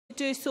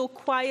do so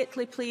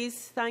quietly,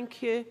 please?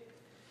 Thank you.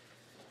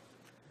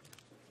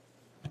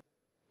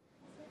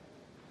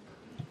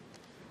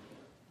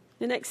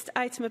 The next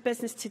item of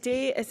business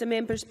today is a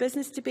members'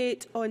 business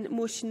debate on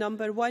motion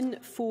number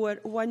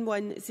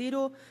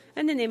 14110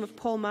 in the name of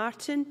Paul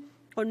Martin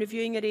on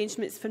reviewing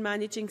arrangements for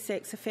managing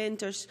sex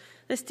offenders.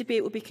 This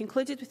debate will be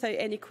concluded without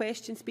any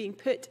questions being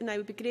put, and I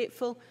would be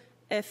grateful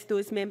if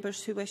those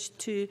members who wish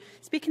to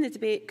speak in the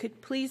debate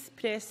could please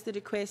press the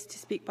request to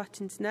speak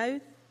buttons now.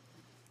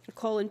 I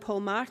call on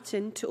Paul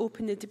Martin to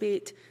open the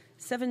debate.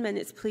 7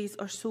 minutes, please,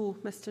 or so.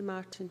 Mr.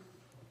 Martin.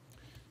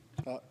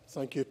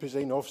 Thank you,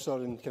 Presiding Officer.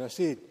 And can I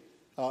say,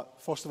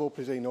 first of all,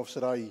 Presiding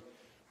Officer, I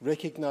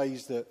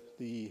recognise that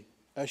the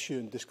issue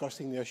and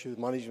discussing the issue of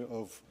management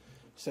of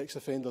sex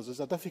offenders is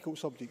a difficult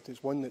subject.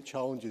 It's one that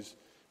challenges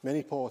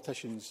many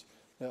politicians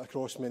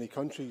across many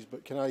countries.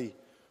 But can I,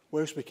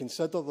 whilst we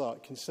consider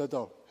that,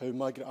 consider how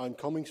Margaret-Ann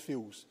Cummings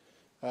feels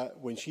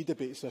when she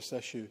debates this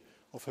issue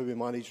of how we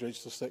manage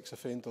registered sex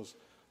offenders.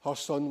 Her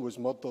son was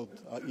murdered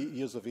at 8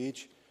 years of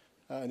age,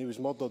 and he was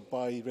murdered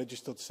by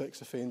registered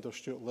sex offender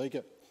Stuart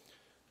Leggate.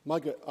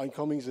 Margaret-Ann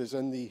Cummings is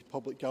in the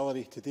public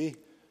gallery today,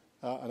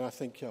 and I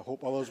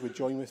hope others would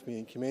join with me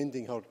in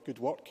commending her good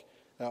work,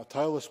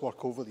 tireless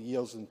work over the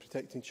years in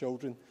protecting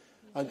children,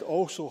 and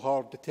also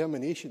her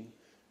determination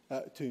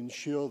to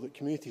ensure that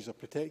communities are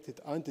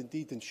protected and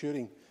indeed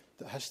ensuring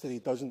that history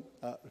doesn't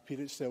repeat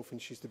itself, and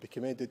she's to be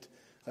commended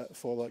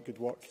for that good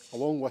work,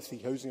 along with the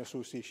Housing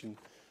Association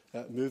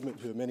movement,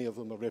 who many of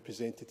them are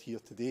represented here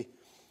today.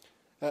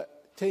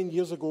 10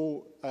 years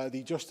ago,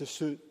 the Justice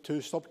Suit 2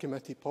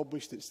 subcommittee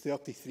published its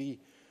 33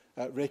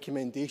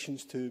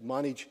 recommendations to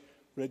manage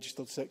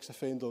registered sex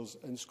offenders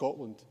in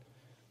Scotland.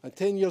 And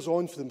 10 years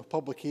on from the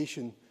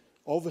publication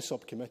of the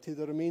subcommittee,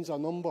 there remains a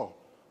number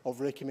of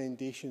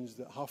recommendations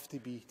that have to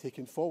be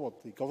taken forward.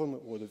 The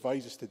Government will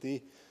advise us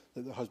today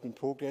that there has been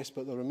progress,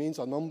 but there remains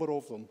a number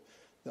of them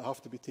that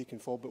have to be taken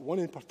forward. But one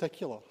in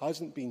particular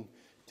hasn't been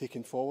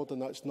taken forward,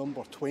 and that's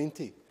number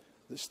 20,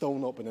 that's still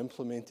not been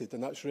implemented,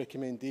 and that's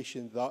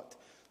recommendation that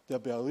there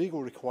be a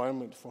legal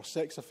requirement for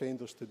sex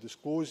offenders to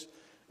disclose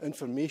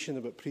information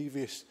about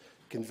previous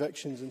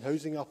convictions and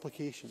housing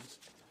applications.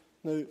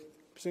 Now,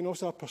 President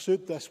Officer, I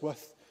pursued this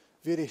with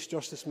various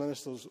Justice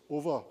Ministers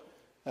over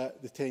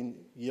the 10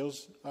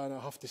 years, and I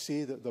have to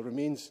say that there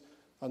remains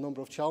a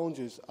number of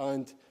challenges,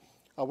 and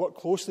I work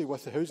closely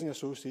with the Housing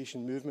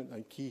Association movement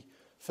and key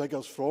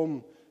figures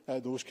from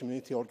those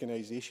community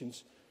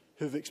organisations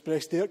who have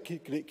expressed their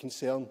great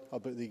concern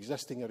about the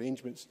existing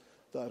arrangements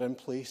that are in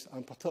place,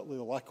 and particularly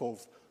the lack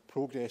of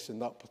progress in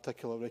that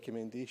particular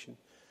recommendation.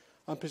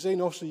 And,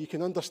 Presiding Officer, you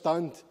can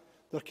understand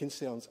their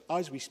concerns.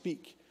 As we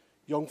speak,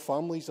 young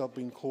families are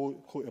being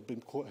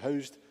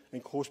housed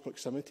in close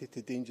proximity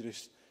to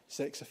dangerous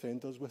sex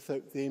offenders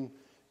without them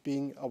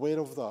being aware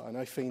of that, and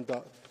I find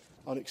that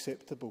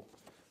unacceptable.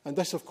 And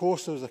this, of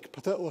course, is a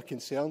particular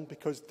concern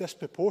because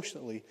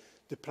disproportionately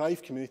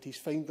deprived communities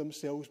find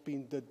themselves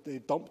being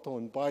dumped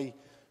on by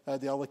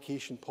the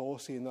allocation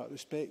policy in that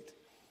respect.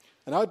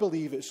 And I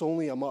believe it's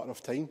only a matter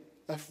of time.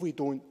 If we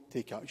don't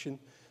take action,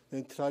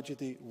 then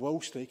tragedy will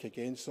strike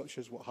again, such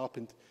as what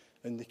happened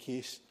in the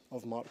case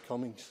of Mark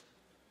Cummings.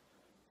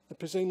 The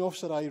Presiding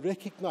Officer, I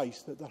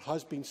recognise that there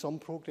has been some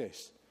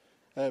progress.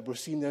 We've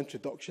seen the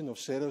introduction of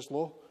Sarah's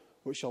Law,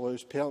 which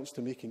allows parents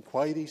to make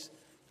inquiries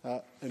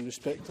in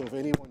respect of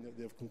anyone that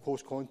they've come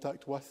close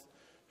contact with,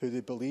 who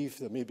they believe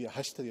there may be a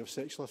history of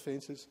sexual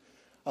offences.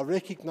 I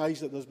recognise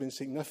that there's been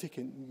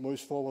significant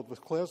moves forward with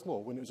Clare's Law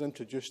when it was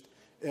introduced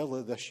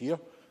earlier this year,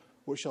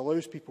 which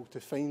allows people to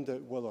find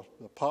out whether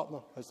their partner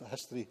has a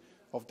history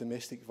of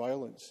domestic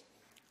violence.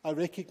 I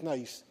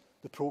recognise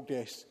the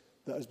progress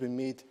that has been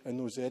made in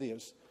those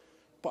areas.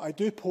 But I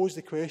do pose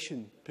the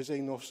question,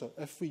 Presiding Officer,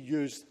 if we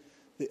use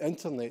the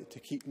internet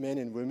to keep men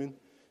and women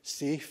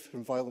safe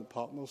from violent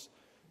partners,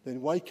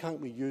 then why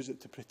can't we use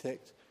it to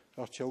protect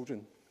our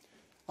children?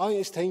 I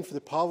think it's time for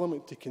the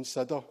Parliament to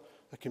consider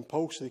a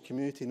compulsory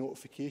community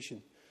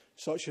notification,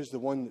 such as the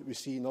one that we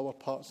see in other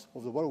parts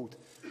of the world,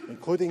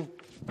 including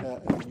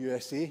in the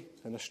USA,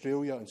 in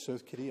Australia and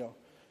South Korea.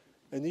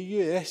 In the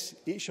US,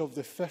 each of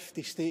the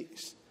 50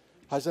 states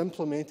has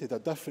implemented a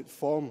different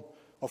form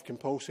of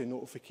compulsory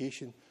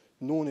notification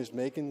known as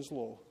Megan's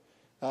Law,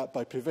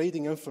 by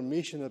providing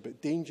information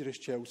about dangerous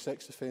child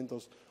sex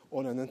offenders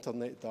on an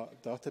internet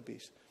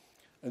database.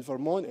 In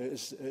Vermont, it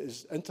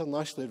is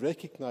internationally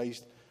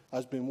recognised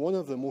as being one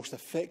of the most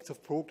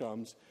effective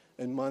programmes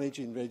in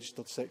managing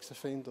registered sex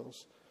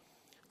offenders.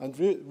 And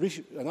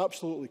an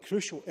absolutely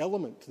crucial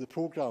element to the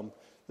programme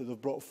that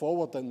they've brought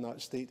forward in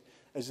that state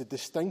is the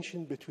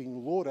distinction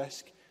between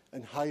low-risk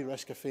and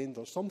high-risk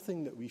offenders,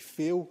 something that we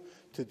fail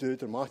to do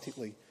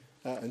dramatically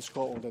in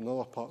Scotland and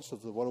other parts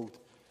of the world.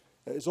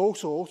 It is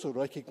also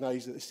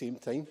recognised at the same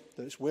time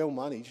that it's well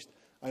managed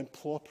and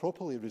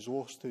properly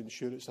resourced to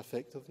ensure its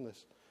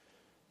effectiveness.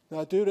 Now,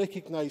 I do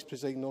recognise,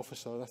 Presiding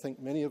Officer, and I think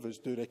many of us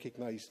do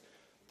recognise,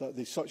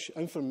 that such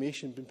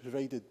information being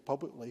provided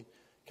publicly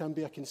can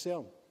be a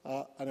concern.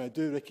 And I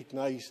do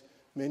recognise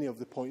many of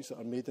the points that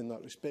are made in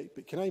that respect.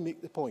 But can I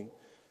make the point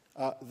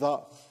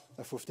that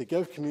if we have to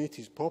give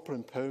communities proper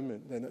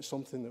empowerment, then it's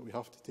something that we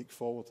have to take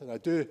forward. And I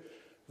do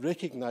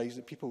recognise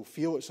that people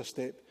feel it's a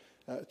step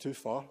too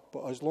far,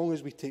 but as long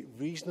as we take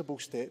reasonable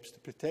steps to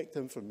protect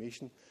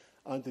information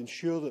and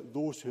ensure that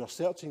those who are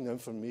searching the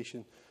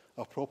information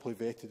are properly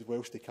vetted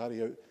whilst they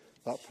carry out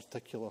that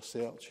particular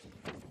search.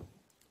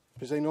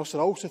 Presiding Officer,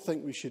 I also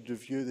think we should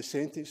review the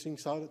sentencing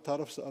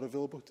tariffs that are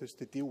available to us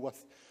to deal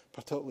with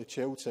particularly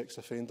child sex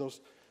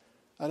offenders.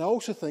 And I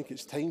also think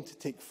it's time to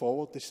take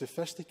forward the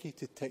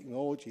sophisticated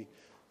technology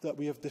that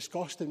we have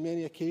discussed on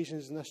many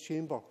occasions in this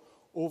chamber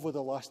over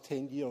the last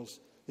 10 years,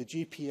 the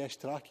GPS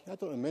tracking. I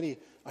don't know many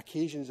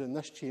occasions in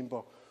this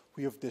chamber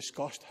we have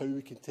discussed how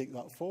we can take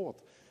that forward.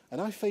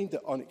 And I find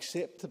it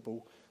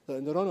unacceptable that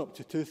in the run-up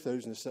to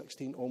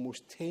 2016,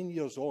 almost 10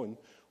 years on,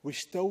 we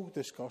still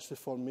discuss the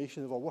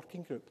formation of a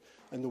working group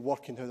and the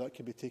work and how that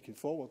can be taken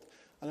forward.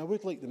 And I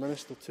would like the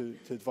Minister to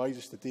advise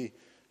us today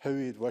how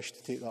he would wish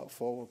to take that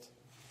forward.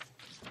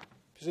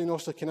 Presiding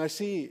Officer, can I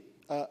say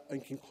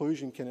in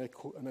conclusion, can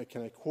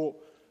I quote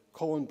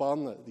Colin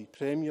Barnett, the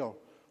Premier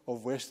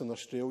of Western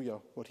Australia,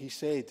 where he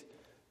said,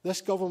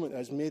 "This government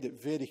has made it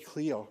very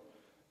clear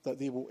that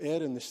they will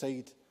err on the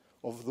side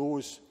of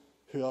those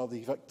who are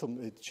the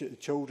victim, the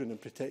children, and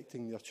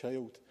protecting their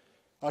child."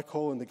 I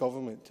call on the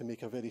government to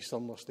make a very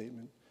similar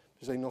statement.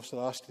 Presiding Officer,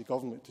 I ask the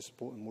government to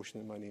support the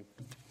motion in my name.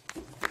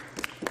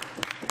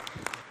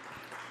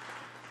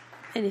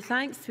 Many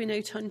thanks. We now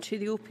turn to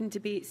the open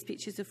debate.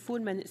 Speeches of 4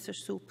 minutes or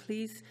so,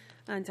 please.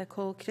 And I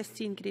call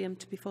Christine Graham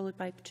to be followed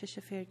by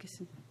Patricia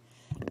Ferguson.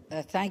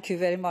 Thank you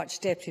very much,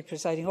 Deputy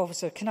Presiding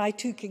Officer. Can I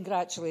too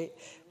congratulate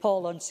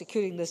Paul on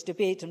securing this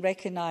debate and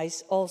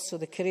recognise also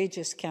the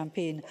courageous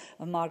campaign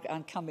of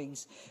Margaret-Ann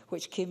Cummings,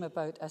 which came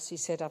about, as he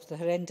said, after the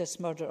horrendous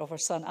murder of her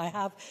son. I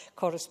have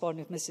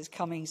corresponded with Mrs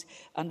Cummings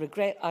and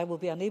regret I will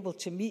be unable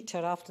to meet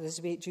her after this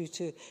debate due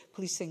to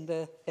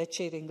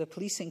chairing the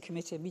policing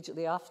committee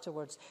immediately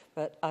afterwards.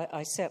 But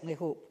I certainly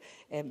hope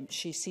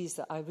she sees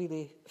that I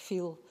really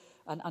feel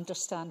and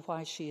understand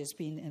why she has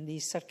been in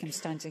these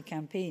circumstances and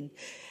campaign.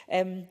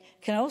 Can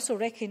I also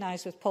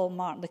recognise with Paul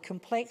Martin the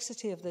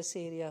complexity of this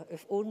area,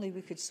 if only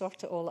we could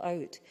sort it all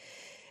out.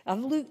 I've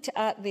looked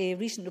at the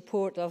recent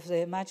report of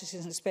the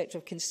Magistrates Inspector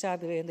of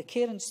Constabulary and the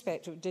Care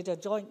Inspector, who did a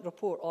joint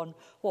report on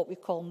what we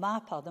call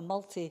MAPA, the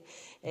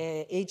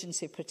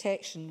multi-agency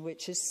protection,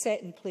 which is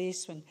set in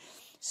place when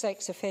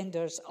sex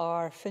offenders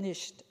are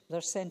finished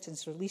their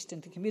sentence, released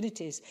into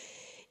communities.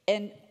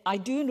 And I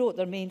do note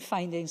their main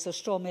findings. There's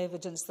strong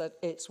evidence that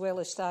it's well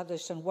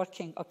established and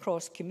working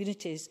across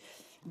communities.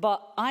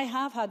 But I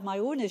have had my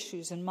own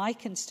issues in my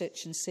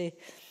constituency,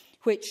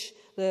 which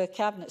the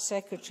Cabinet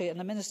Secretary and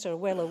the Minister are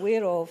well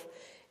aware of.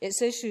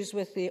 It's issues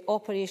with the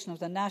operation of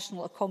the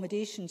National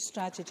Accommodation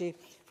Strategy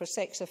for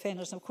sex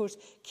offenders. And of course,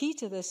 key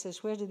to this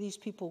is where do these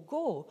people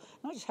go?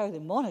 Not just how they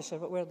monitor,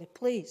 but where they're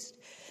placed.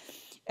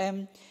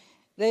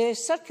 The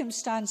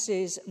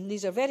circumstances, and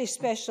these are very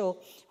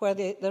special, where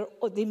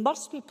they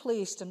must be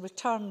placed and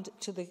returned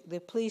to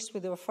the place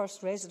where they were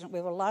first resident,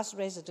 where they were last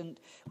resident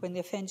when the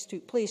offence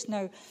took place.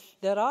 Now,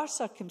 there are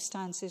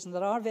circumstances, and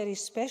there are very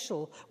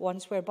special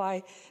ones,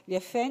 whereby the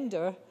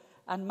offender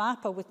and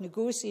MAPA, with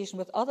negotiation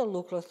with other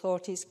local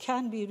authorities,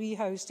 can be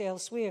rehoused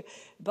elsewhere.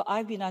 But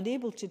I've been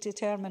unable to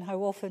determine how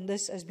often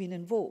this has been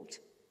invoked.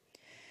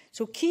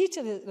 So key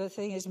to the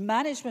thing is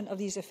management of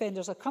these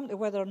offenders. I'll come to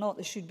whether or not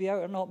they should be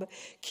out or not, but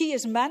key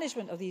is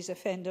management of these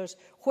offenders,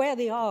 where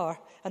they are,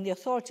 and the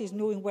authorities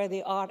knowing where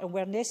they are and,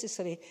 where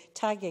necessary,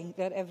 tagging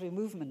their every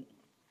movement.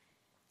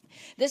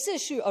 This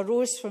issue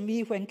arose for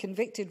me when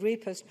convicted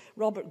rapist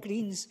Robert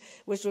Greens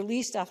was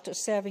released after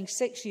serving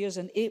 6 years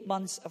and 8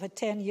 months of a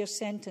 10-year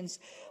sentence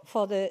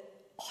for the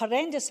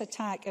horrendous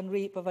attack and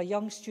rape of a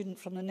young student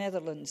from the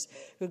Netherlands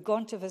who had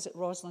gone to visit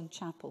Rosslyn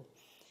Chapel.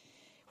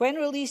 When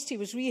released, he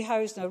was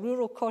rehoused in a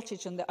rural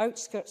cottage on the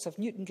outskirts of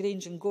Newton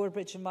Grange and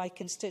Gorebridge in my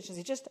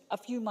constituency, just a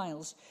few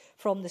miles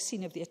from the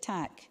scene of the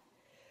attack.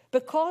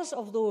 Because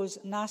of those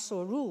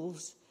Nassau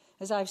rules,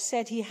 as I've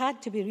said, he had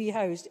to be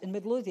rehoused in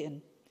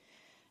Midlothian.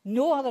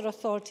 No other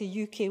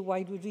authority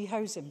UK-wide would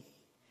rehouse him.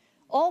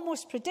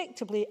 Almost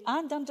predictably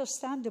and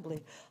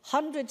understandably,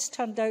 hundreds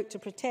turned out to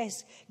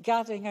protest,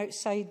 gathering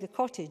outside the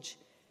cottage.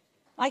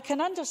 I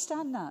can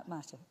understand that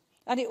matter.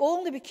 And it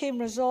only became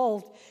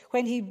resolved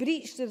when he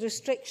breached the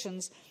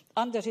restrictions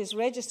under his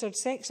registered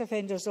sex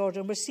offenders order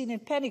and was seen in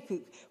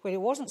Pennycook, where he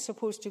wasn't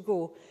supposed to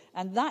go,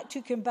 and that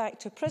took him back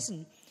to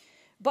prison.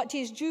 But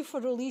he is due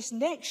for release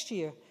next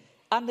year,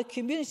 and the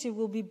community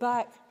will be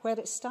back where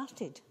it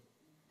started.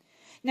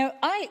 Now,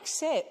 I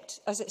accept,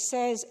 as it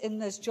says in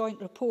this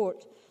joint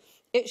report,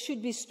 it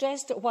should be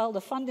stressed that while the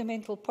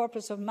fundamental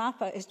purpose of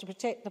MAPA is to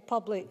protect the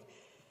public,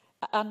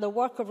 and the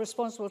work of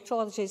responsible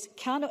authorities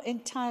cannot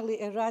entirely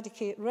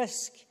eradicate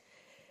risk.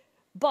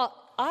 But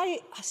I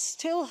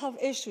still have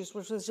issues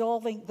with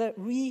resolving the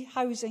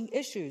rehousing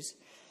issues,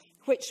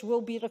 which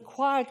will be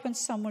required when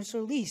someone's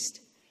released.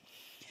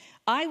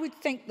 I would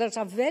think there's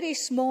a very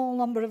small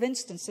number of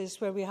instances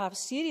where we have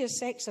serious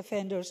sex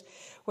offenders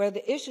where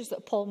the issues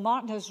that Paul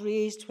Martin has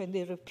raised when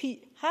they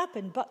repeat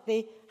happen, but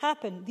they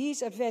happen.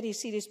 These are very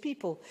serious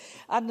people.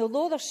 And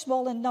although they're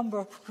small in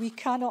number, we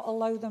cannot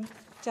allow them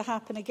to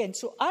happen again.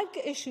 So I've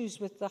got issues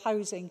with the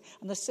housing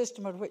and the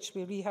system in which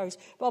we rehouse.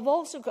 But I've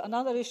also got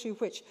another issue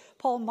which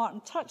Paul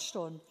Martin touched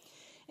on.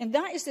 And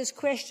that is this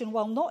question,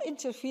 while not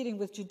interfering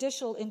with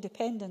judicial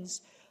independence,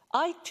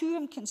 I too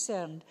am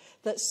concerned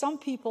that some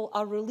people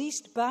are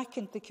released back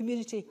into the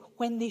community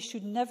when they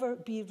should never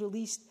be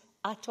released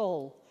at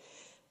all.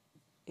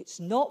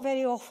 It's not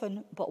very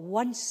often, but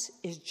once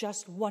is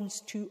just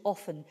once too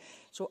often.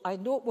 So I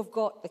know we've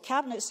got the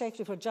Cabinet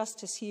Secretary for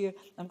Justice here,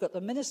 and we've got the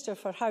Minister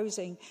for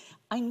Housing.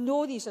 I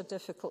know these are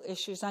difficult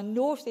issues. I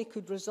know if they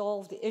could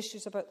resolve the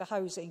issues about the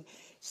housing,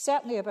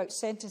 certainly about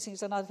sentencing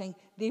is another thing,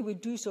 they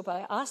would do so.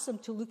 But I ask them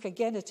to look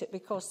again at it,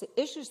 because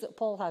the issues that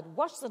Paul had,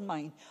 worse than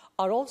mine,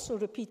 are also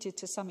repeated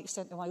to some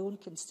extent in my own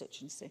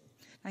constituency.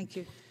 Thank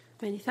you.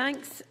 Many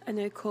thanks. I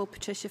now call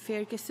Patricia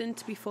Ferguson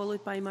to be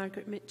followed by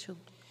Margaret Mitchell.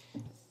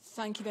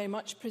 Thank you very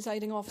much,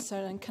 Presiding Officer,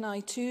 and can I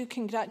too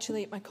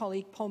congratulate my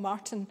colleague Paul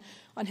Martin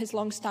on his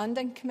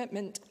long-standing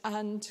commitment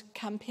and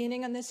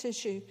campaigning on this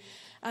issue,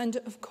 and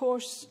of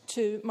course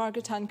to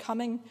Margaret-Ann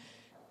Cummings,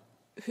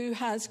 who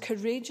has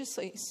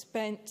courageously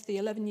spent the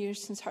 11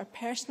 years since her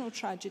personal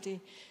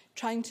tragedy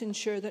trying to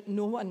ensure that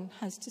no one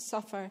has to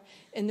suffer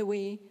in the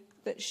way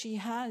that she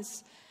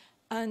has.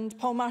 And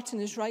Paul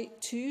Martin is right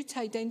too to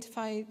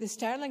identify the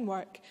sterling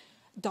work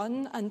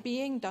done and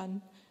being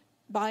done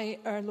by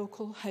our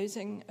local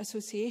housing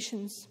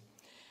associations.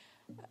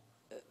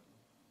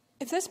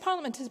 If this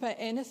Parliament is about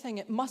anything,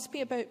 it must be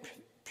about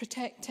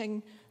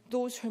protecting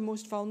those who are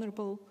most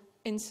vulnerable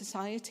in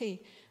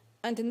society.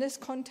 And in this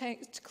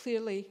context,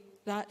 clearly,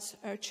 that's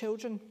our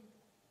children.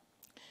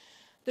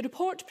 The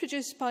report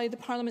produced by the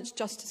Parliament's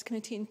Justice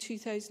Committee in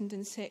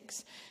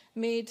 2006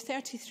 made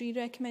 33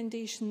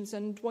 recommendations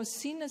and was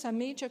seen as a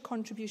major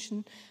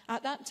contribution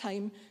at that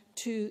time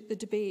to the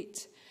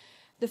debate.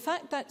 The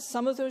fact that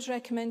some of those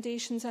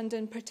recommendations, and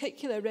in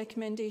particular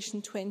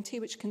Recommendation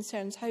 20, which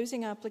concerns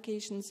housing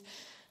applications,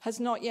 has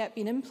not yet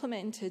been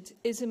implemented,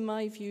 is, in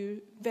my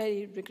view,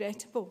 very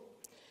regrettable.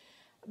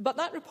 But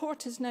that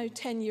report is now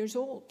 10 years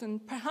old,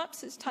 and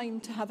perhaps it's time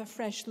to have a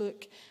fresh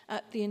look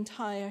at the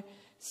entire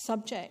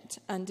subject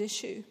and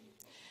issue.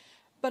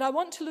 But I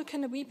want to look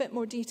in a wee bit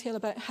more detail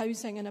about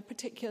housing and a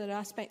particular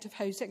aspect of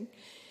housing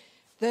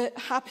that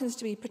happens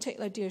to be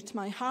particularly dear to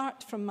my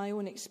heart from my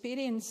own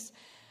experience.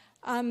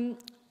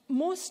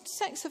 Most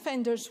sex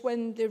offenders,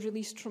 when they're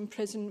released from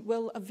prison,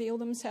 will avail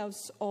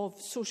themselves of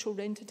social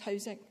rented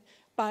housing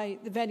by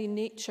the very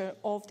nature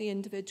of the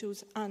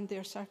individuals and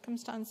their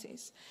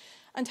circumstances.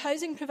 And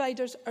housing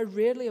providers are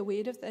rarely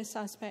aware of this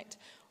aspect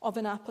of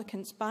an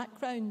applicant's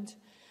background.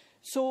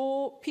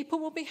 So people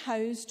will be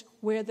housed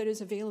where there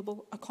is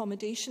available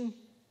accommodation.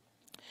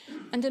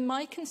 And in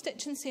my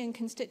constituency and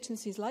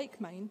constituencies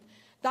like mine,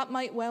 that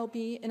might well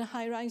be in a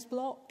high-rise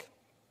block.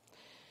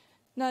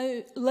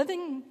 Now,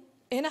 living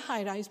in a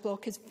high-rise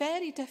block is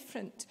very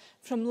different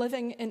from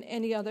living in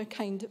any other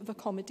kind of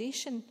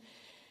accommodation.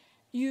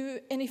 You,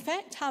 in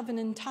effect, have an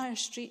entire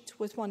street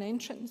with one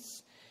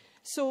entrance.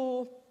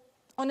 So,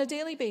 on a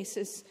daily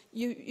basis,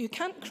 you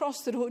can't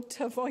cross the road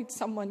to avoid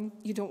someone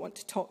you don't want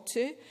to talk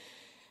to.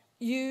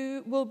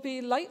 You will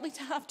be likely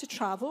to have to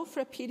travel for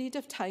a period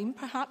of time,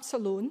 perhaps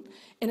alone,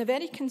 in a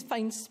very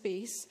confined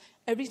space,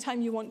 every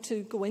time you want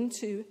to go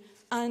into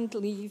and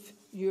leave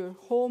your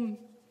home.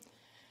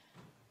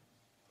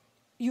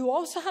 You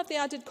also have the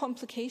added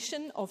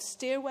complication of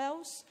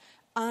stairwells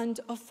and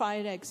of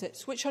fire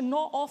exits, which are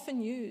not often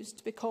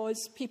used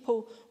because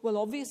people will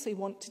obviously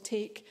want to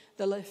take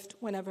the lift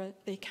whenever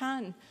they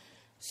can.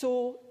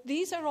 So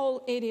these are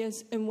all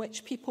areas in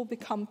which people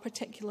become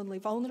particularly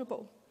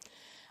vulnerable.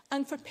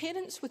 And for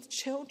parents with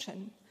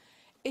children,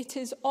 it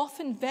is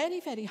often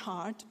very, very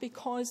hard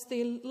because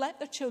they let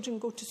their children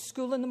go to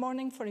school in the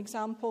morning, for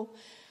example,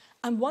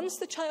 and once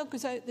the child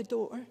goes out the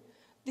door,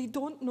 they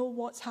don't know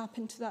what's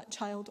happened to that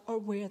child or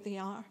where they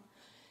are.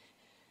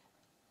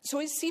 So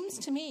it seems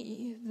to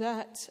me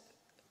that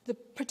the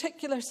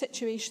particular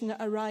situation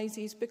that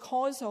arises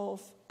because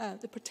of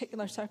the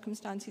particular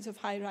circumstances of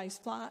high-rise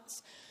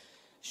flats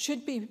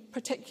should be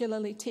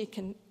particularly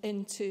taken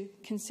into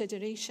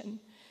consideration,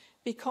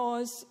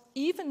 because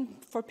even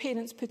for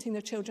parents putting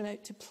their children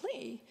out to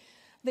play,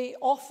 they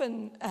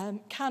often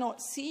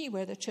cannot see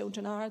where their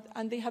children are,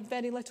 and they have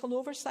very little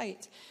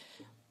oversight.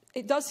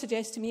 It does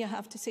suggest to me, I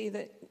have to say,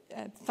 that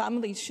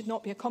families should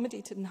not be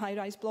accommodated in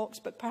high-rise blocks,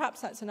 but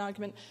perhaps that's an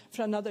argument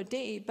for another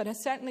day. But I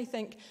certainly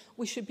think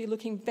we should be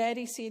looking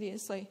very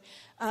seriously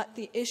at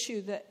the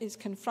issue that is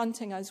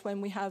confronting us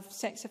when we have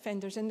sex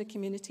offenders in the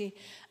community,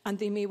 and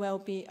they may well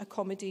be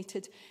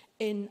accommodated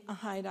in a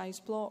high-rise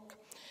block.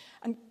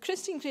 And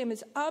Christine Graham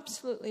is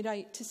absolutely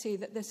right to say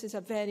that this is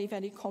a very,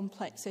 very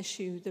complex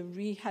issue, the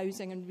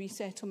rehousing and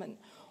resettlement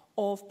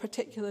of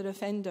particular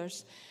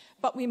offenders.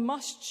 But we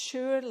must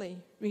surely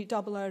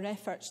redouble our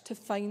efforts to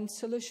find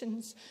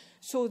solutions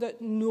so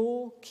that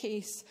no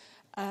case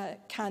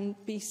can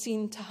be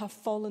seen to have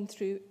fallen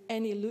through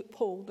any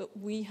loophole that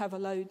we have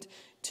allowed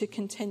to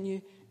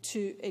continue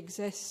to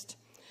exist.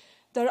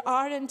 There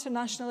are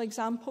international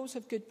examples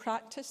of good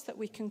practice that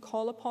we can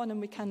call upon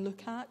and we can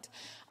look at,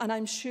 and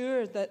I'm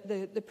sure that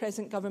the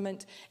present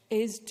government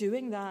is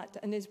doing that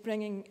and is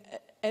bringing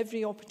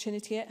every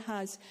opportunity it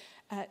has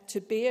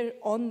to bear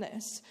on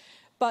this.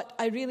 But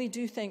I really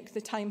do think the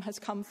time has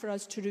come for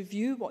us to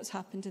review what's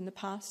happened in the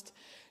past,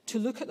 to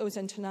look at those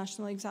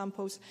international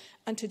examples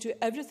and to do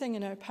everything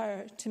in our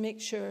power to make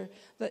sure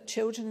that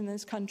children in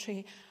this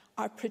country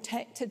are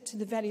protected to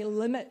the very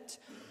limit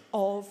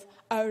of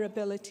our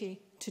ability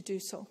to do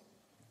so.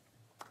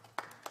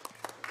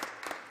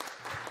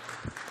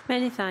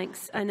 Many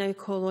thanks. I now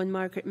call on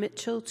Margaret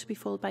Mitchell to be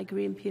followed by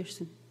Graham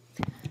Pearson.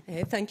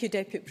 Thank you,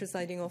 Deputy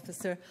Presiding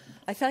Officer.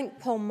 I thank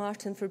Paul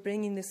Martin for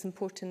bringing this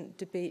important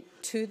debate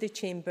to the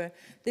Chamber.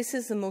 This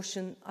is a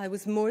motion I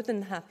was more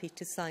than happy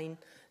to sign,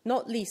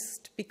 not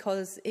least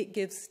because it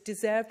gives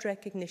deserved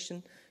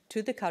recognition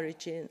to the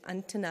courage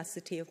and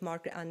tenacity of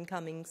Margaret-Ann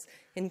Cummings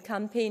in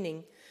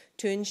campaigning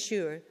to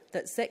ensure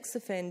that sex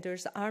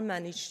offenders are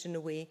managed in a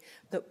way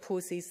that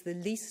poses the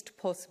least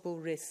possible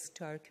risk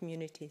to our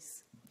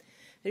communities.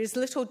 There is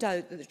little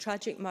doubt that the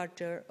tragic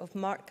murder of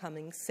Mark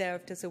Cummings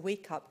served as a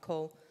wake-up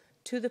call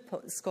to the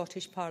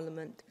Scottish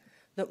Parliament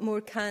that more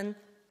can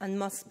and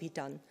must be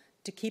done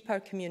to keep our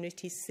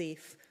communities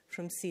safe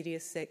from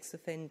serious sex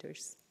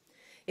offenders.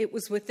 It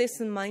was with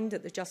this in mind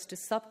that the Justice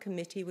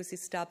Subcommittee was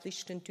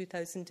established in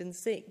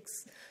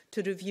 2006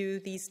 to review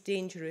these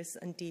dangerous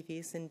and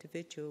devious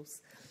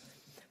individuals.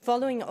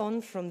 Following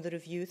on from the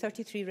review,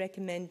 33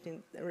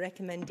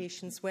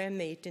 recommendations were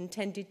made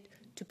intended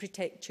to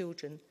protect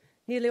children.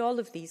 Nearly all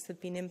of these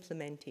have been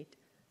implemented.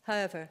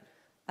 However,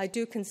 I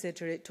do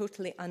consider it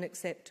totally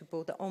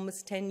unacceptable that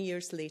almost 10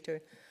 years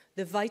later,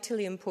 the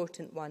vitally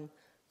important one,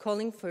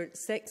 calling for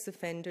sex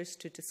offenders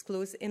to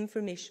disclose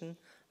information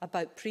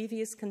about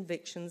previous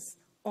convictions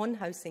on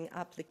housing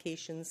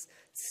applications,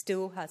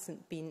 still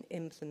hasn't been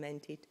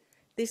implemented.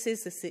 This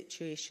is a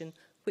situation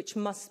which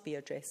must be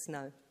addressed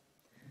now.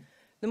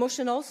 The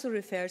motion also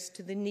refers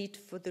to the need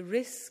for the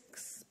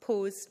risks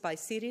posed by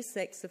serious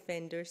sex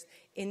offenders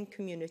in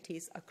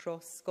communities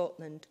across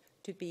Scotland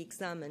to be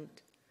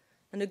examined.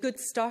 And a good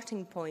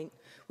starting point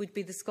would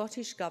be the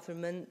Scottish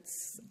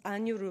Government's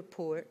annual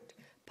report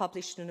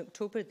published in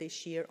October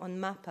this year on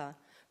MAPA,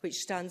 which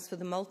stands for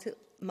the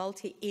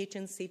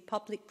Multi-Agency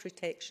Public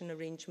Protection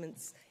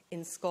Arrangements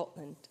in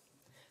Scotland.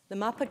 The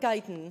MAPA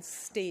guidance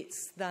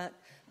states that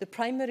the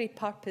primary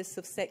purpose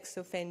of sex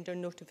offender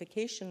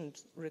notification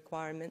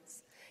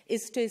requirements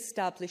is to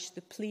establish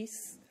the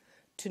police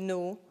to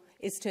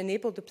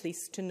enable the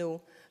police to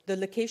know the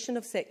location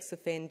of sex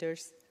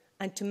offenders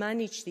and to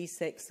manage these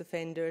sex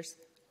offenders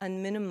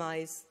and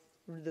minimise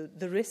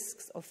the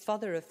risks of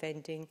further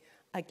offending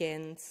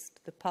against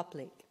the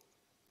public.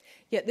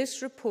 Yet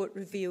this report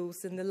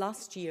reveals in the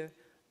last year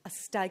a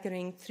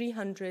staggering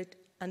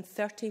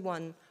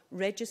 331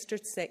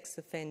 registered sex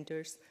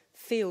offenders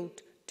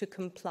failed to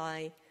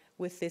comply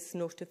with this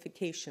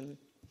notification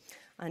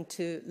and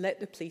to let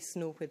the police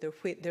know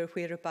their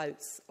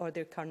whereabouts or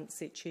their current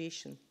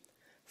situation.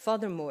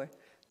 Furthermore,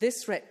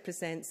 this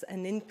represents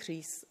an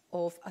increase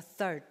of a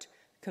third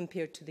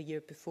compared to the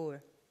year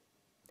before.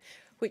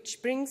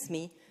 Which brings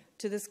me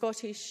to the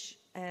Scottish,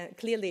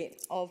 clearly,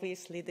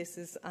 obviously, this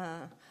is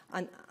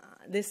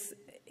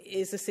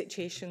a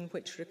situation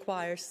which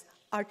requires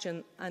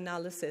urgent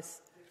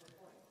analysis.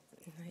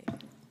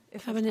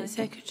 Cabinet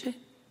Secretary.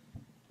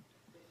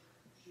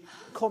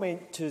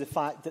 Comment to the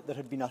fact that there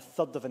had been a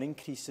third of an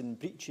increase in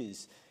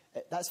breaches.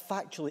 That's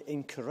factually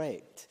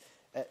incorrect.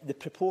 The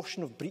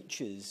proportion of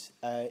breaches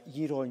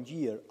year on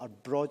year are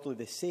broadly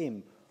the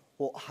same.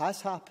 What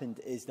has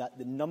happened is that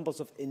the numbers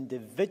of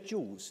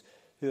individuals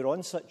who are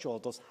on such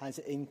orders has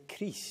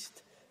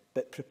increased,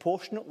 but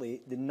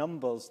proportionately the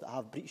numbers that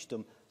have breached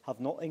them have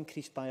not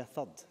increased by a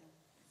third.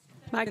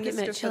 Margaret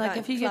Mitchell, I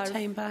give you your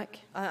time back.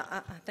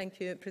 Thank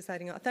you,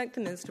 Presiding Officer. I thank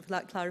the Minister for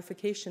that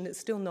clarification. It's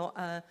still not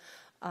a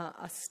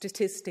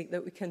statistic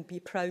that we can be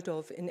proud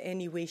of in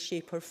any way,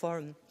 shape or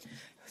form.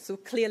 So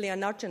clearly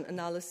an urgent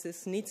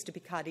analysis needs to be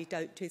carried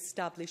out to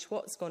establish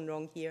what's gone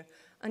wrong here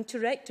and to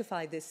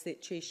rectify this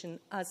situation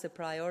as a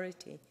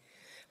priority.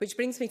 Which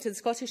brings me to the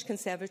Scottish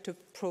Conservative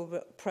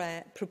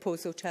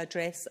proposal to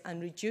address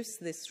and reduce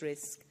this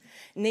risk,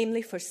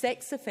 namely for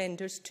sex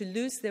offenders to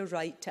lose their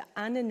right to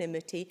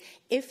anonymity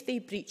if they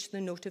breach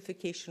the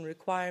notification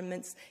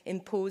requirements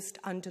imposed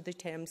under the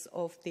terms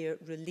of their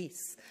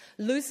release.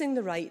 Losing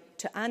the right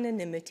to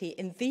anonymity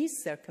in these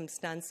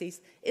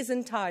circumstances is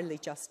entirely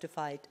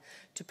justified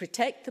to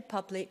protect the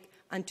public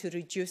and to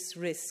reduce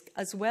risk,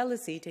 as well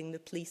as aiding the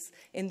police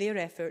in their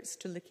efforts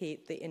to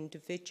locate the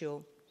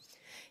individual.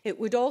 It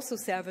would also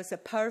serve as a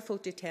powerful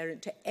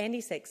deterrent to any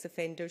sex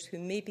offenders who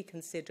may be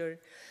considering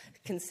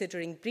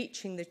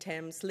breaching the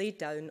terms laid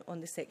down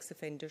on the Sex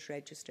Offenders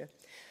Register.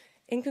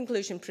 In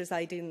conclusion,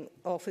 Presiding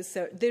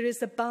Officer, there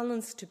is a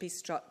balance to be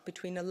struck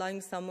between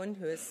allowing someone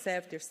who has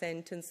served their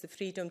sentence the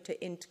freedom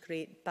to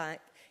integrate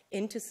back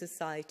into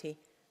society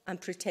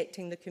and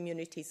protecting the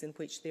communities in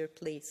which they are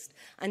placed.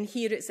 And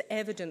here it's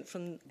evident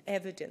from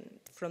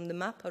the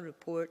MAPA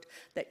report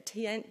that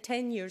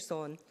 10 years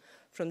on,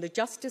 from the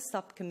Justice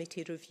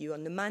Subcommittee review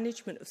on the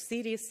management of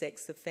serious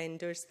sex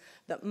offenders,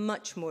 that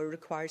much more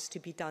requires to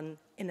be done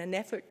in an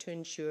effort to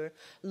ensure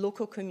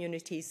local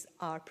communities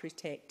are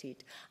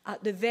protected.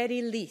 At the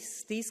very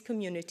least, these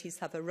communities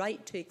have a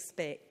right to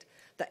expect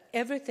that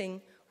everything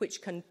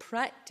which can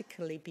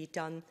practically be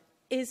done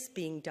is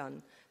being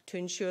done to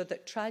ensure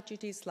that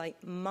tragedies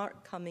like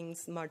Mark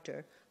Cummings'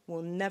 murder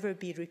will never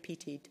be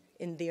repeated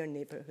in their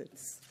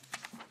neighbourhoods.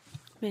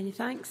 Many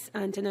thanks.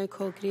 And I now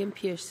call Graham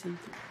Pearson.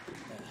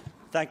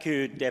 Thank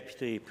you,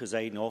 Deputy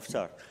Presiding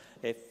Officer.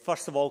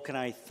 First of all, can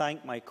I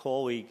thank my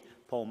colleague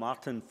Paul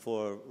Martin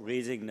for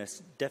raising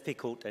this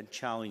difficult and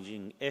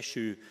challenging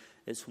issue.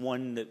 It's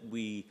one that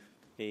we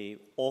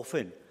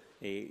often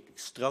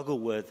struggle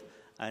with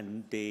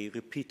and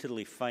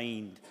repeatedly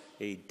find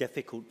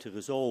difficult to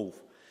resolve.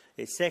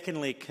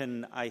 Secondly,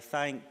 can I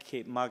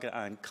thank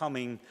Margaret-Ann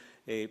Cummings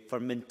for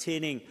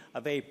maintaining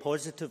a very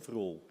positive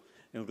role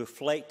in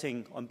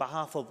reflecting on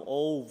behalf of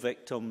all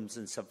victims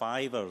and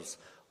survivors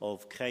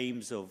of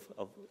crimes of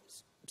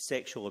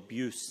sexual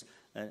abuse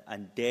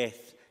and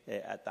death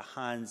at the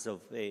hands of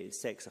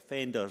sex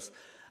offenders,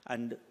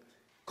 and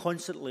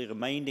constantly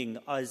reminding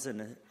us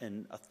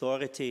in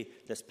authority,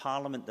 this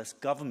Parliament, this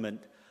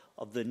Government,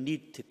 of the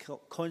need to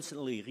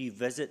constantly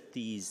revisit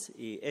these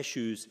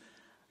issues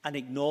and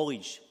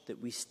acknowledge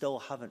that we still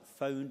haven't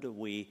found a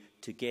way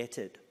to get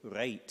it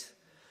right.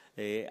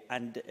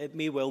 And it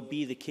may well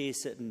be the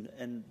case that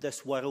in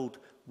this world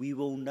we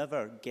will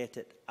never get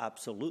it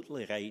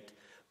absolutely right,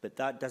 but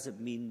that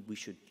doesn't mean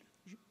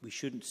we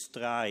shouldn't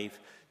strive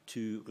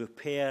to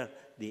repair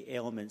the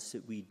elements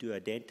that we do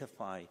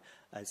identify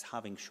as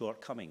having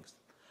shortcomings.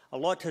 A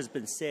lot has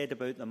been said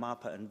about the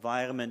MAPA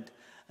environment,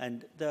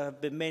 and there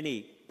have been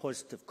many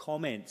positive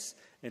comments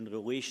in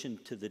relation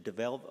to the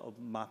development of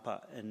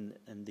MAPA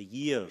in the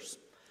years.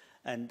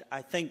 And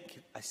I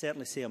think, I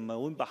certainly say on my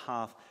own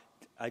behalf,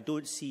 I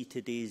don't see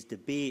today's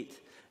debate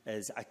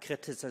as a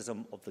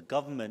criticism of the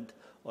government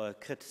or a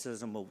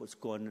criticism of what's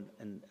gone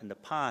on in the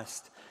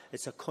past.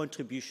 It's a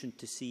contribution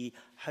to see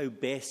how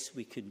best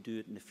we can do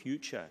it in the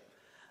future.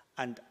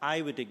 And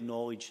I would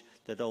acknowledge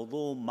that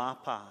although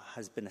MAPA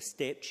has been a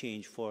step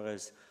change for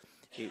us,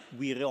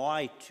 we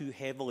rely too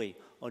heavily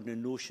on the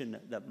notion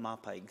that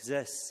MAPA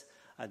exists,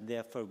 and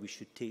therefore we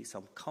should take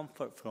some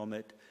comfort from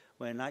it,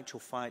 when in actual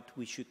fact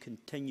we should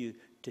continue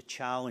to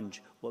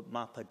challenge what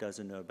MAPA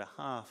does on our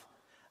behalf,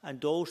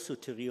 and also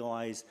to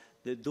realise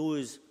that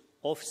those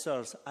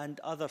officers and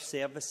other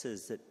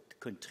services that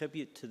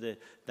contribute to the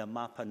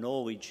MAPA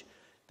knowledge,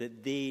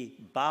 that they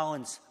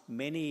balance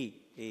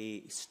many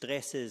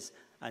stresses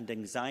and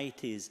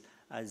anxieties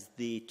as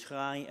they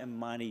try and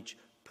manage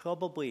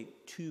probably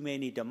too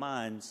many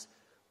demands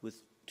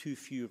with too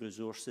few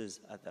resources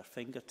at their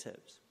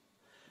fingertips.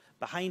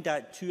 Behind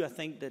that too, I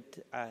think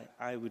that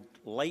I would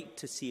like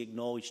to see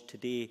acknowledged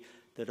today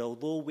that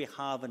although we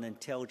have an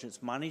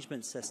intelligence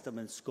management system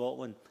in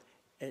Scotland,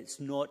 it's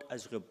not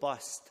as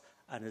robust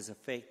and as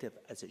effective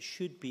as it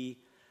should be.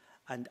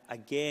 And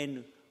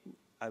again,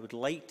 I would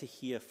like to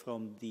hear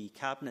from the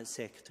Cabinet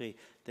Secretary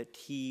that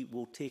he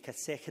will take a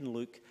second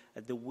look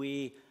at the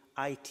way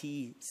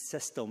IT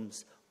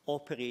systems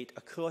operate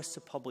across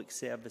the public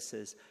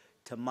services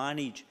to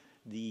manage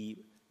the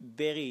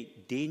very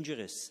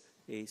dangerous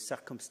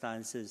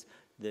circumstances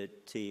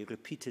that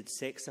repeated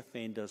sex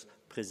offenders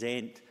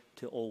present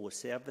to all the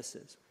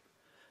services.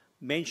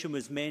 Mention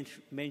was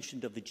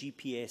mentioned of the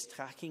GPS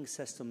tracking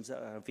systems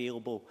that are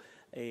available.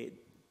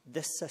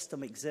 This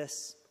system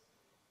exists.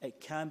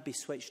 It can be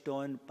switched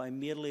on by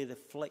merely the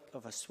flick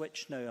of a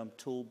switch now, I'm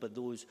told, by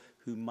those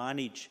who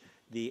manage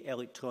the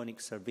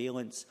electronic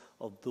surveillance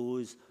of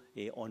those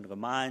on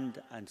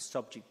remand and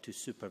subject to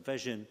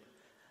supervision.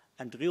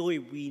 And really,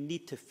 we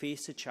need to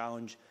face the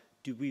challenge,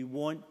 do we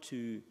want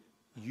to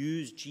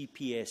use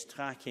GPS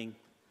tracking?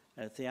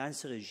 And if the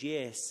answer is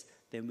yes,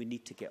 then we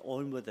need to get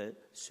on with it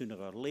sooner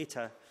or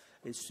later,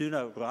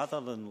 sooner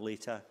rather than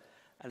later.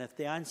 And if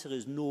the answer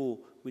is no,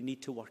 we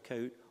need to work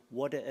out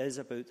what it is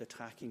about the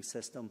tracking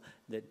system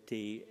that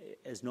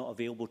is not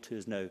available to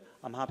us now.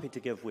 I'm happy to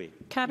give way.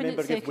 Cabinet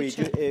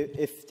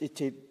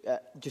Secretary.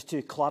 Just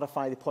to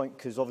clarify the point,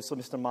 because obviously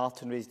Mr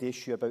Martin raised the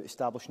issue about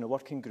establishing a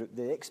working group.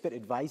 The expert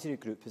advisory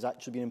group has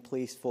actually been in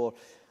place for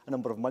a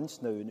number of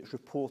months now, and its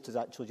report is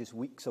actually just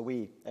weeks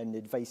away, and the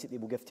advice that they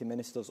will give to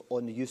ministers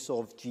on the use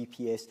of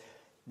GPS.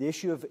 The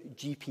issue of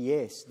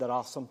GPS, there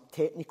are some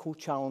technical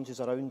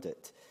challenges around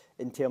it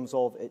in terms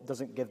of it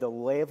doesn't give the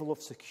level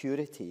of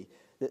security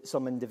that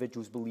some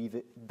individuals believe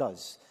it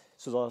does.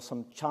 So there are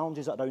some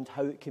challenges around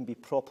how it can be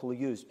properly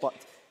used. But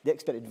the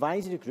expert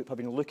advisory group have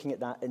been looking at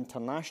that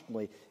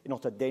internationally in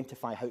order to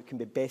identify how it can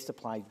be best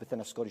applied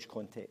within a Scottish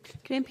context.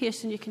 Graham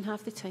Pearson, you can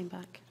have the time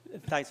back.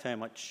 Thanks very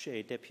much,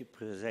 Deputy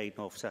Presiding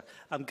Officer.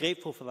 I'm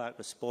grateful for that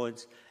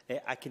response.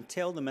 I can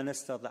tell the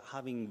Minister that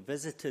having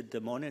visited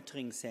the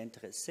monitoring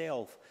centre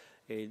itself,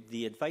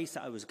 the advice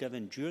that I was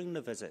given during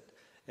the visit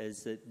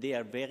is that they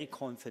are very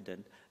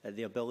confident at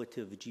the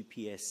ability of the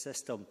GPS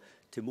system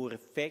to more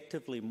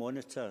effectively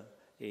monitor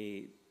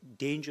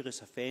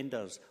dangerous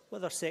offenders,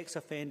 whether sex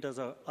offenders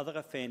or other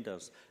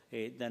offenders,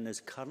 than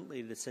is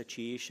currently the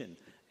situation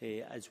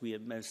as we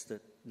administer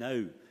it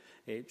now.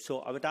 So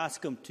I would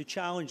ask him to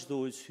challenge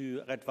those who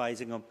are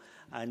advising him,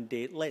 and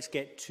let's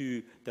get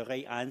to the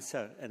right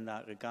answer in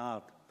that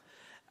regard.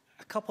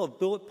 A couple of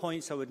bullet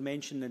points I would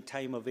mention in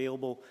time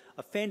available.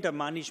 Offender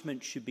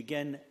management should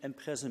begin in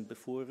prison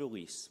before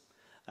release.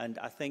 And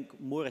I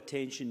think more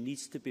attention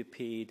needs to be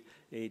paid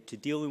to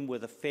dealing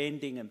with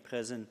offending in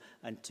prison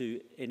and to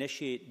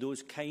initiate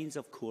those kinds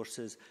of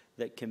courses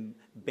that can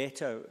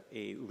better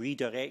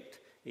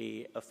redirect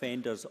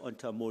offenders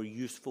onto a more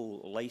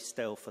useful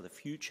lifestyle for the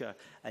future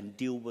and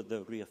deal with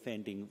the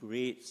reoffending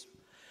rates.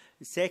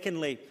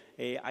 Secondly,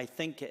 I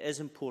think it is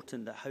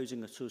important that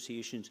housing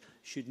associations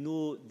should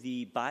know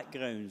the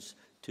backgrounds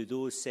to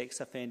those sex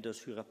offenders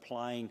who are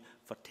applying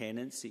for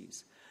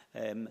tenancies.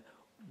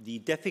 The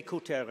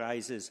difficulty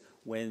arises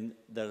when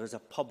there is a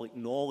public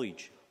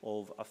knowledge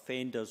of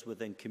offenders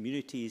within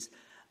communities,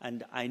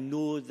 and I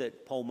know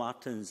that Paul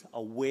Martin's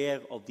aware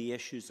of the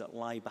issues that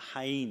lie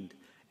behind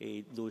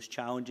those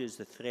challenges,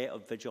 the threat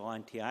of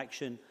vigilante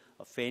action,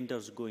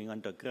 offenders going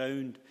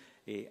underground,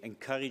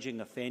 encouraging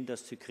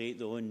offenders to create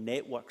their own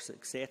networks,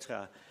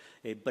 etc.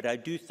 But I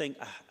do think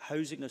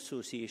housing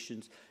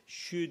associations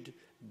should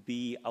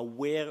be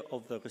aware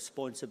of their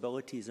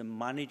responsibilities in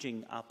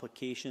managing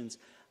applications,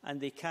 and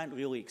they can't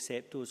really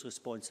accept those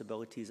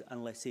responsibilities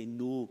unless they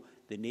know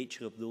the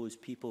nature of those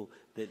people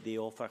that they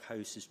offer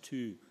houses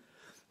to.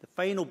 The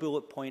final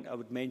bullet point I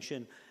would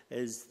mention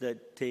is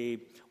that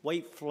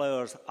White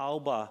Flowers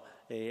Alba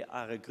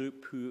are a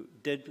group who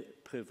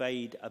did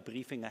provide a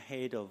briefing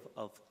ahead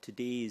of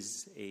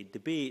today's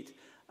debate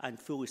and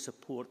fully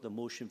support the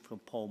motion from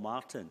Paul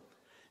Martin.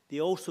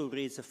 They also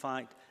raised the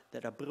fact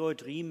that a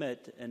broad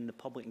remit in the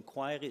public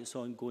inquiry that's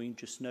ongoing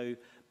just now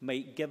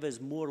might give us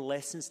more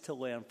lessons to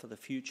learn for the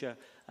future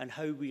and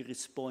how we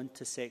respond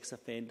to sex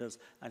offenders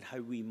and how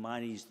we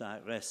manage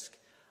that risk.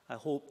 I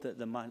hope that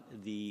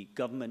the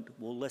government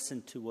will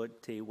listen to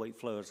what White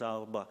Flowers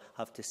Alba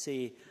have to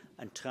say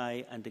and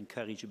try and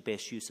encourage the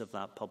best use of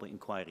that public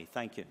inquiry.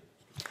 Thank you.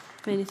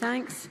 Many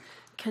thanks.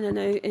 Can I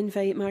now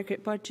invite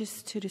Margaret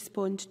Burgess to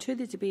respond to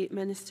the debate?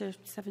 Minister,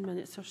 7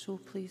 minutes or so,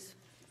 please.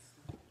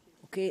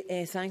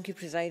 Okay, thank you,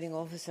 Presiding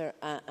Officer,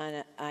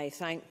 and I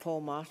thank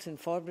Paul Martin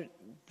for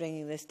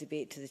bringing this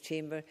debate to the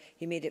Chamber.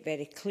 He made it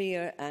very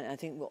clear, and I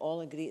think we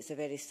all agree it's a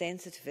very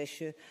sensitive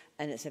issue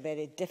and it's a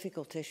very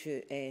difficult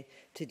issue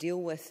to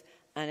deal with.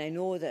 And I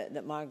know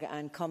that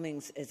Margaret-Ann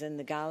Cummings is in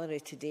the gallery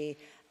today,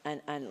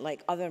 and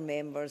like other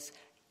members,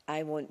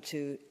 I want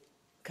to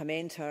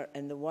commend her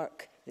in the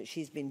work that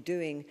she's been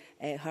doing,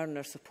 her and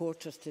her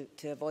supporters,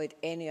 to avoid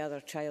any other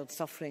child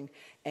suffering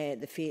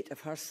the fate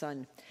of her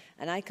son.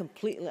 And I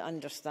completely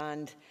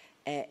understand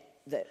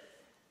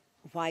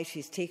why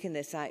she's taken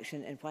this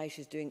action and why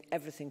she's doing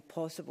everything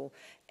possible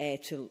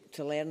to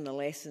learn the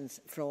lessons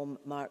from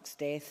Mark's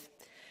death.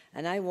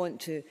 And I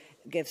want to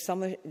give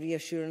some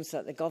reassurance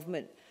that the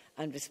government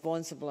and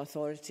responsible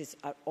authorities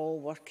are all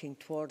working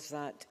towards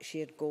that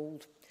shared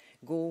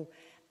goal.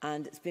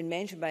 And it's been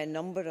mentioned by a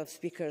number of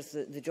speakers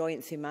that the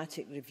Joint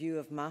Thematic Review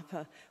of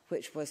MAPA,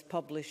 which was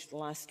published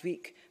last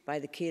week by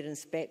the Care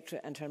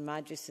Inspectorate and Her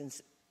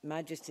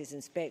Majesty's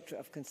Inspectorate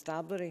of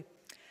Constabulary.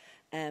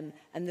 And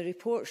the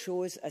report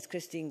shows, as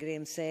Christine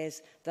Graham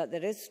says, that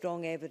there is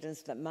strong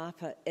evidence that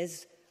MAPA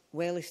is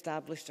well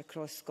established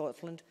across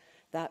Scotland,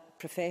 that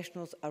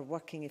professionals are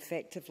working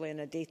effectively on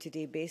a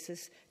day-to-day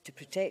basis to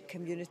protect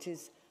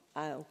communities.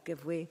 I'll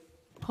give way.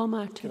 Paul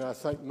Martin. Can I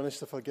thank the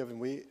Minister for giving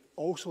way?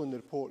 Also in the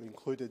report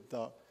included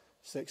that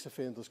sex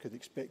offenders could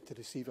expect to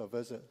receive a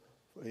visit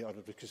or a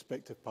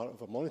prospective part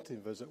of a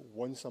monitoring visit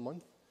once a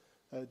month.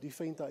 Do you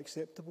find that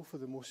acceptable for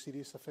the most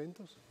serious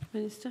offenders?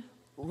 Minister.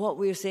 What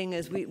we're saying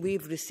is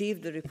we've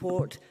received the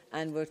report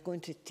and we're going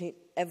to take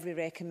every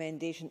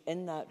recommendation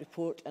in that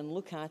report and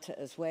look at it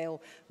as well.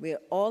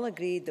 We're all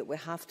agreed that we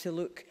have to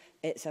look.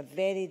 It's a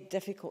very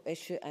difficult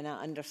issue and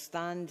I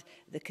understand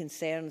the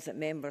concerns that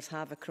members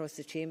have across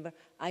the chamber.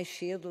 I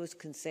share those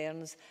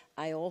concerns.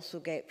 I also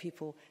get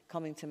people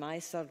coming to my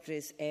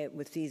surgeries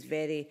with these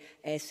very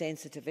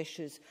sensitive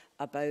issues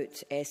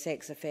about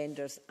sex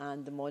offenders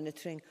and the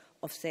monitoring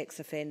of sex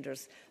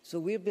offenders. So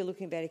we'll be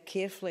looking very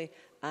carefully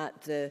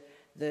at the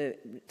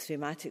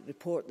thematic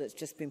report that's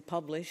just been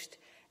published.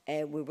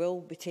 We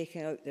will be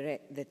taking out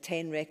the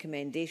 10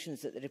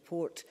 recommendations that the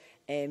report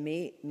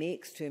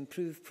makes to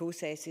improve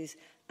processes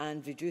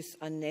and reduce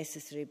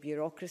unnecessary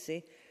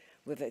bureaucracy.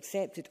 We've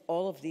accepted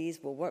all of these.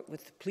 We'll work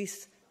with the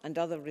police and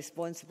other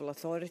responsible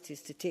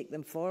authorities to take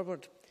them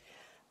forward.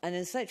 And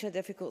in such a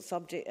difficult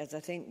subject, as I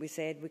think we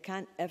said, we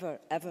can't ever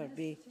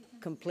be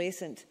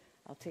complacent.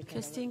 I'll take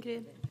Christine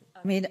Graham.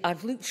 I mean,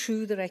 I've looked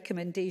through the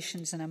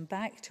recommendations and I'm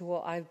back to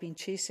what I've been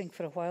chasing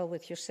for a while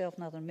with yourself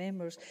and other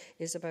members,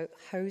 is about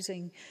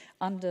housing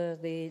under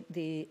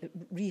the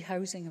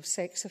rehousing of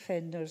sex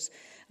offenders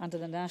under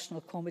the National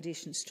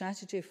Accommodation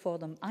Strategy for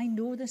them. I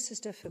know this is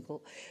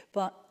difficult,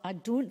 but I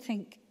don't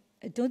think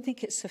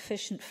it's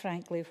sufficient,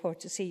 frankly, for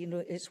to say,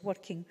 it's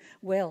working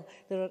well.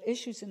 There are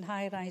issues in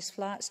high-rise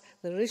flats,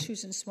 there are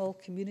issues in small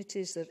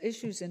communities, there are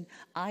issues in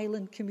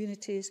island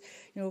communities.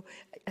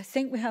 I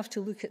think we have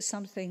to look at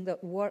something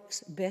that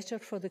works better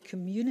for the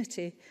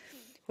community,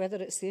 whether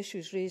it's the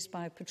issues raised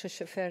by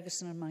Patricia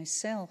Ferguson or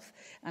myself.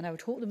 And I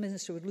would hope the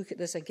Minister would look at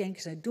this again,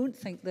 because I don't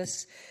think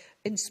this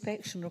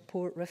inspection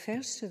report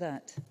refers to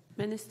that.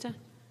 Minister.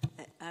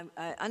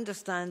 I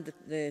understand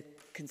the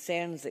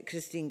concerns that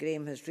Christine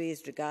Graham has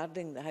raised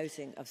regarding the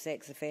housing of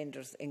sex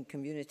offenders in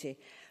community,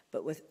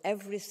 but with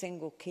every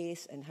single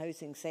case in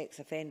housing sex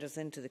offenders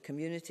into the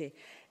community,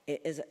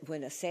 it is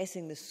when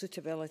assessing the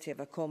suitability of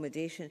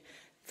accommodation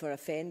for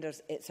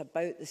offenders, it's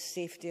about the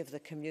safety of the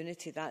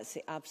community. That's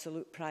the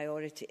absolute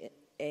priority.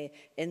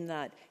 In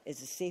that is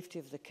the safety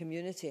of the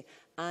community,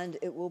 and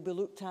it will be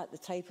looked at the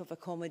type of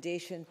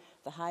accommodation,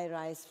 the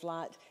high-rise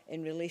flat,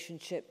 in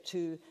relationship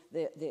to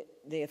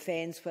the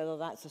offence, whether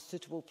that's a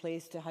suitable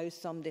place to house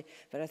somebody.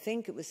 But I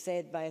think it was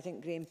said by,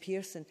 Graham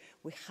Pearson,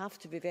 we have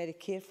to be very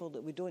careful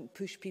that we don't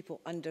push people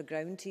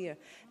underground here.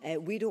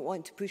 We don't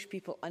want to push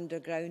people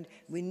underground.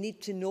 We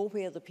need to know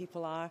where the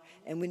people are,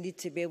 and we need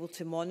to be able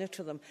to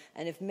monitor them.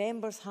 And if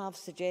members have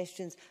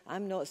suggestions,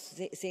 I'm not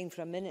saying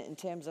for a minute in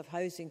terms of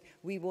housing,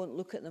 we won't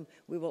look at them.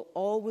 We will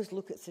always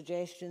look at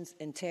suggestions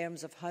in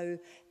terms of how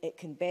it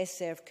can best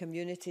serve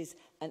communities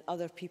and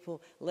other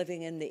people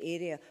living in the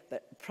area.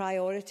 But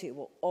priority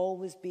will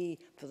always be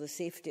for the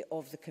safety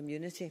of the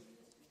community.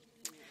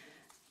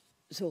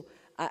 So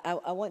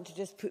I want to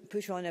just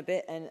push on a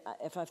bit, and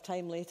if I have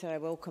time later, I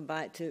will come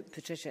back to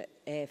Patricia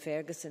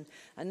Ferguson.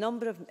 A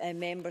number of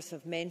members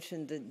have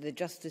mentioned the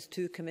Justice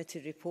 2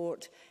 Committee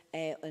report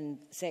on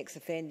sex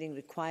offending,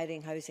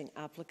 requiring housing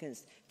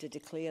applicants to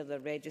declare their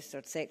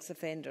registered sex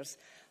offenders.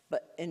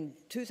 But in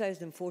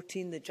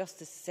 2014, the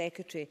Justice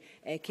Secretary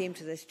came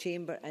to this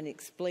chamber and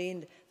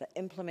explained that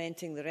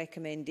implementing the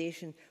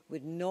recommendation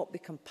would not be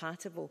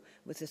compatible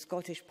with the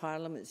Scottish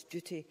Parliament's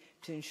duty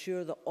to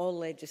ensure that all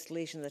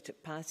legislation that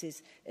it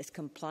passes is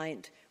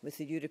compliant with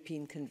the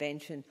European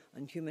Convention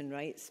on Human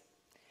Rights.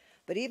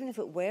 But even if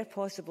it were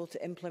possible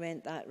to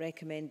implement that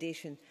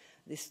recommendation,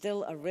 there's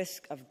still a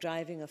risk of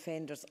driving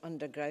offenders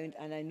underground,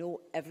 and I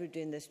know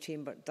everybody in this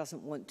chamber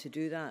doesn't want to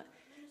do that.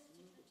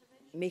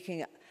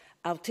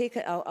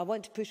 I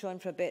want to push on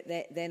for a bit,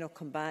 then I'll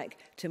come back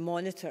to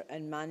monitor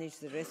and manage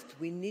the risks.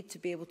 We need to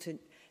be able to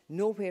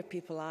know where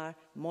people are,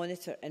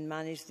 monitor and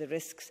manage the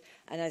risks.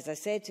 And as I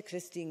said to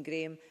Christine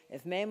Graham,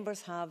 if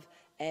members have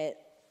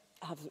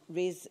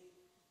raised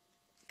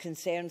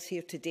concerns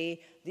here today,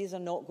 these are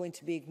not going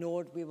to be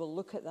ignored. We will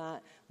look at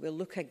that. We'll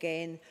look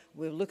again.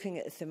 We're looking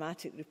at the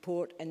thematic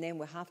report, and then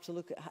we'll have to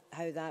look at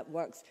how that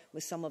works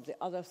with some of the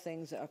other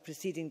things that are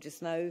proceeding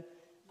just now.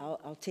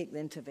 I'll take the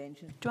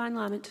intervention. Joanne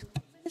Lamont.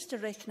 To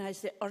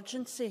recognise the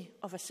urgency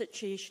of a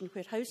situation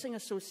where housing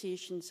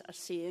associations are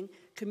saying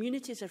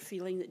communities are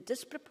feeling that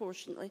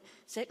disproportionately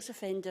sex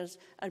offenders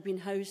are being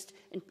housed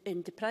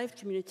in deprived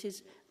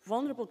communities,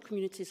 vulnerable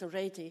communities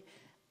already.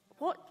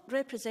 What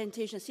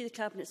representation, I see the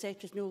Cabinet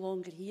Secretary is no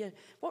longer here,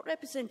 what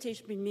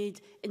representation has been made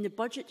in the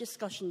budget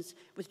discussions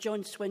with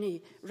John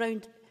Swinney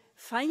around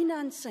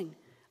financing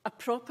a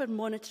proper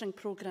monitoring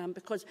programme?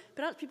 Because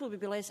perhaps people would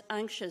be less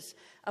anxious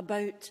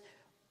about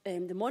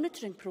the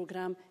monitoring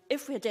programme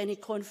if we had any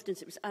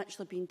confidence it was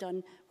actually being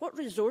done. What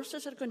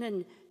resources are going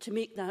in to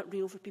make that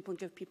real for people and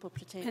give people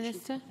protection?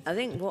 Minister. I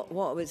think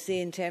what I would say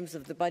in terms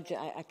of the budget,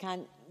 I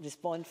can't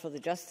respond for the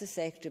Justice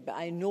Secretary, but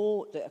I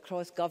know that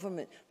across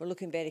government we're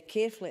looking very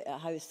carefully at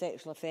how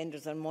sexual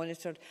offenders are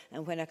monitored,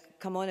 and when I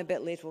come on a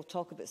bit later we'll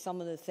talk about some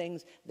of the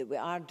things that we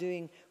are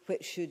doing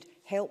which should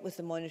help with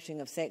the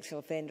monitoring of sexual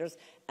offenders.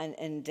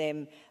 And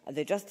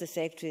the Justice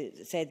Secretary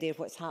said there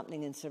what's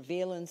happening in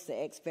surveillance, the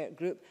expert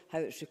group, how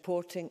it's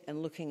reporting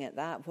and looking at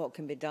that, what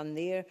can be done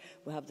there.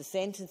 We have the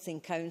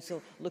Sentencing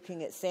Council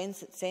looking at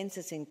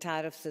sentencing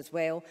tariffs as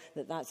well,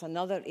 that's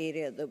another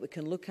area that we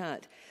can look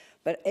at.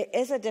 But it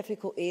is a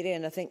difficult area,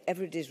 and I think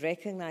everybody's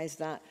recognised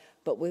that.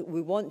 But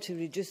we want to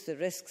reduce the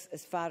risks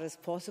as far as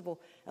possible.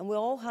 And we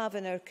all have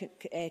in our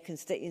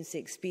constituency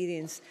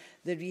experience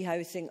the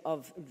rehousing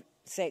of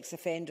sex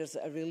offenders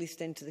that are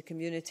released into the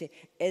community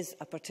is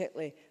a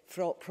particularly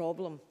fraught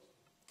problem.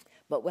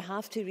 But we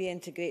have to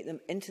reintegrate them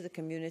into the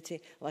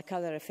community like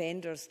other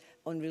offenders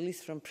on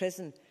release from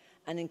prison.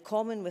 And in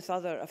common with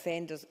other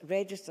offenders,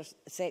 registered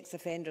sex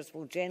offenders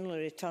will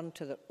generally return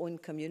to their own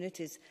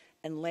communities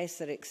unless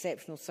there are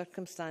exceptional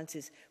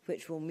circumstances,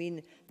 which will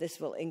mean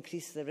this will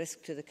increase the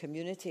risk to the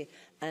community.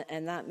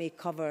 And that may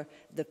cover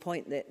the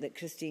point that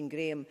Christine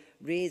Graham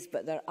raised,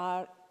 but there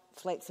are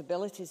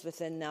flexibilities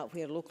within that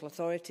where local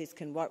authorities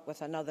can work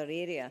with another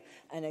area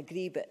and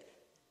agree, but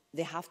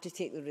they have to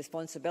take the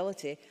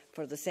responsibility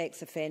for the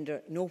sex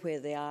offender, know where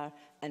they are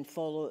and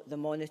follow the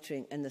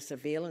monitoring and the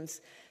surveillance.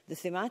 The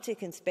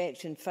thematic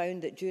inspection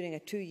found that during a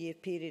 2-year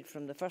period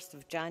from the 1st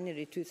of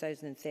January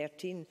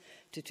 2013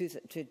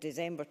 to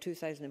December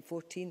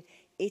 2014,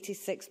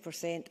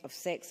 86% of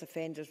sex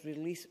offenders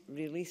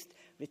released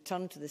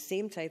returned to the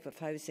same type of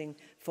housing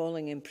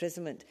following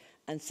imprisonment,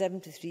 and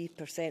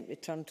 73%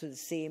 returned to the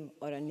same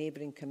or a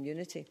neighbouring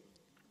community.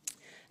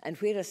 And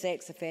where a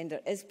sex offender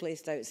is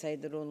placed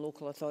outside their own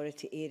local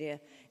authority area,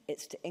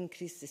 it's to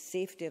increase the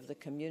safety of the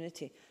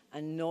community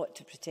and not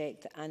to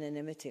protect the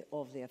anonymity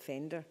of the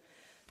offender.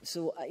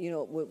 So,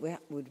 we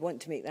would want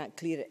to make that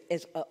clear. It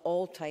is at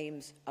all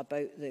times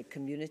about the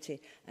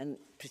community and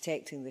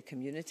protecting the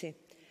community.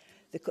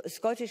 The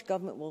Scottish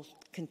Government will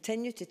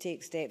continue to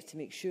take steps to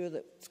make sure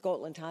that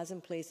Scotland has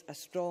in place a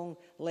strong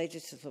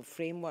legislative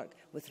framework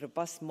with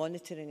robust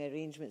monitoring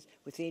arrangements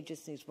with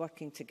agencies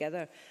working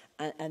together.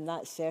 And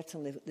that's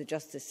certainly the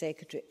Justice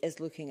Secretary is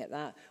looking at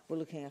that. We're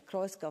looking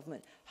across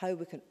government how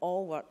we can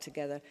all work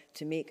together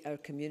to make our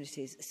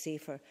communities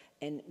safer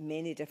in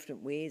many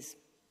different ways.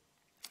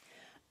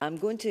 I'm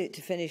going to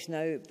finish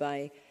now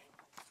by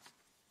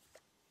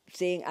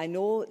saying I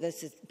know this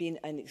has been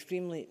an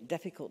extremely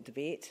difficult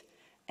debate.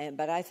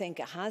 But I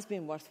think it has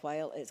been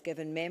worthwhile. It's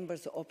given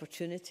members the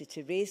opportunity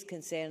to raise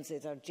concerns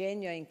that are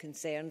genuine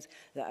concerns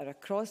that are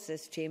across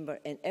this chamber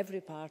in every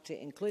party,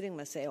 including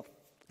myself.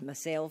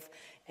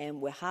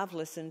 We have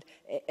listened.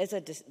 It is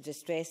a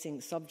distressing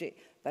subject,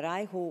 but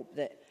I hope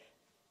that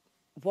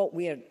what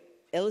we are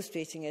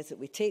illustrating is that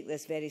we take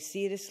this very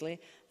seriously,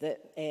 that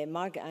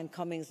Margaret-Ann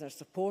Cummings and her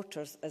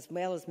supporters, as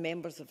well as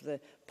members of the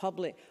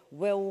public,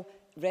 will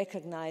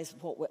recognise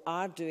what we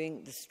are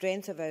doing, the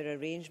strength of our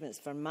arrangements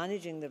for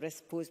managing the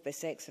risk posed by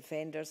sex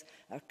offenders,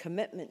 our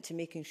commitment to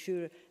making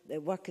sure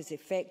that work is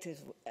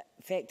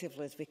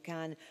effectively as we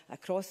can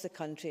across the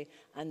country,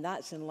 and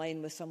that's in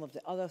line with some of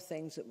the other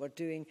things that we're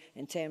doing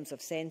in terms of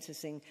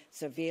sentencing,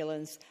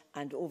 surveillance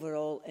and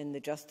overall in the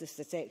justice,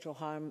 the sexual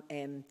harm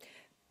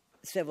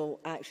civil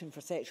action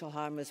for sexual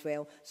harm as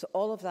well. So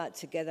all of that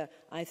together,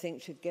 I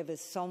think, should give us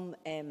some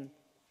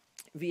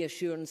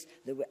reassurance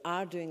that we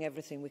are doing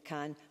everything we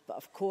can, but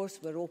of course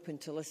we're open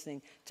to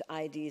listening to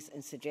ideas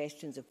and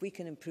suggestions. If we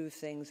can improve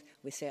things,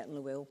 we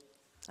certainly will.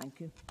 Thank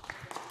you.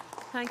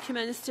 Thank you,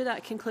 Minister.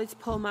 That concludes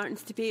Paul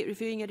Martin's debate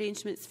reviewing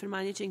arrangements for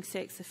managing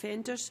sex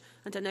offenders,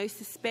 and I now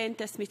suspend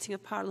this meeting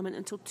of Parliament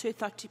until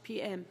 2:30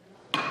 p.m.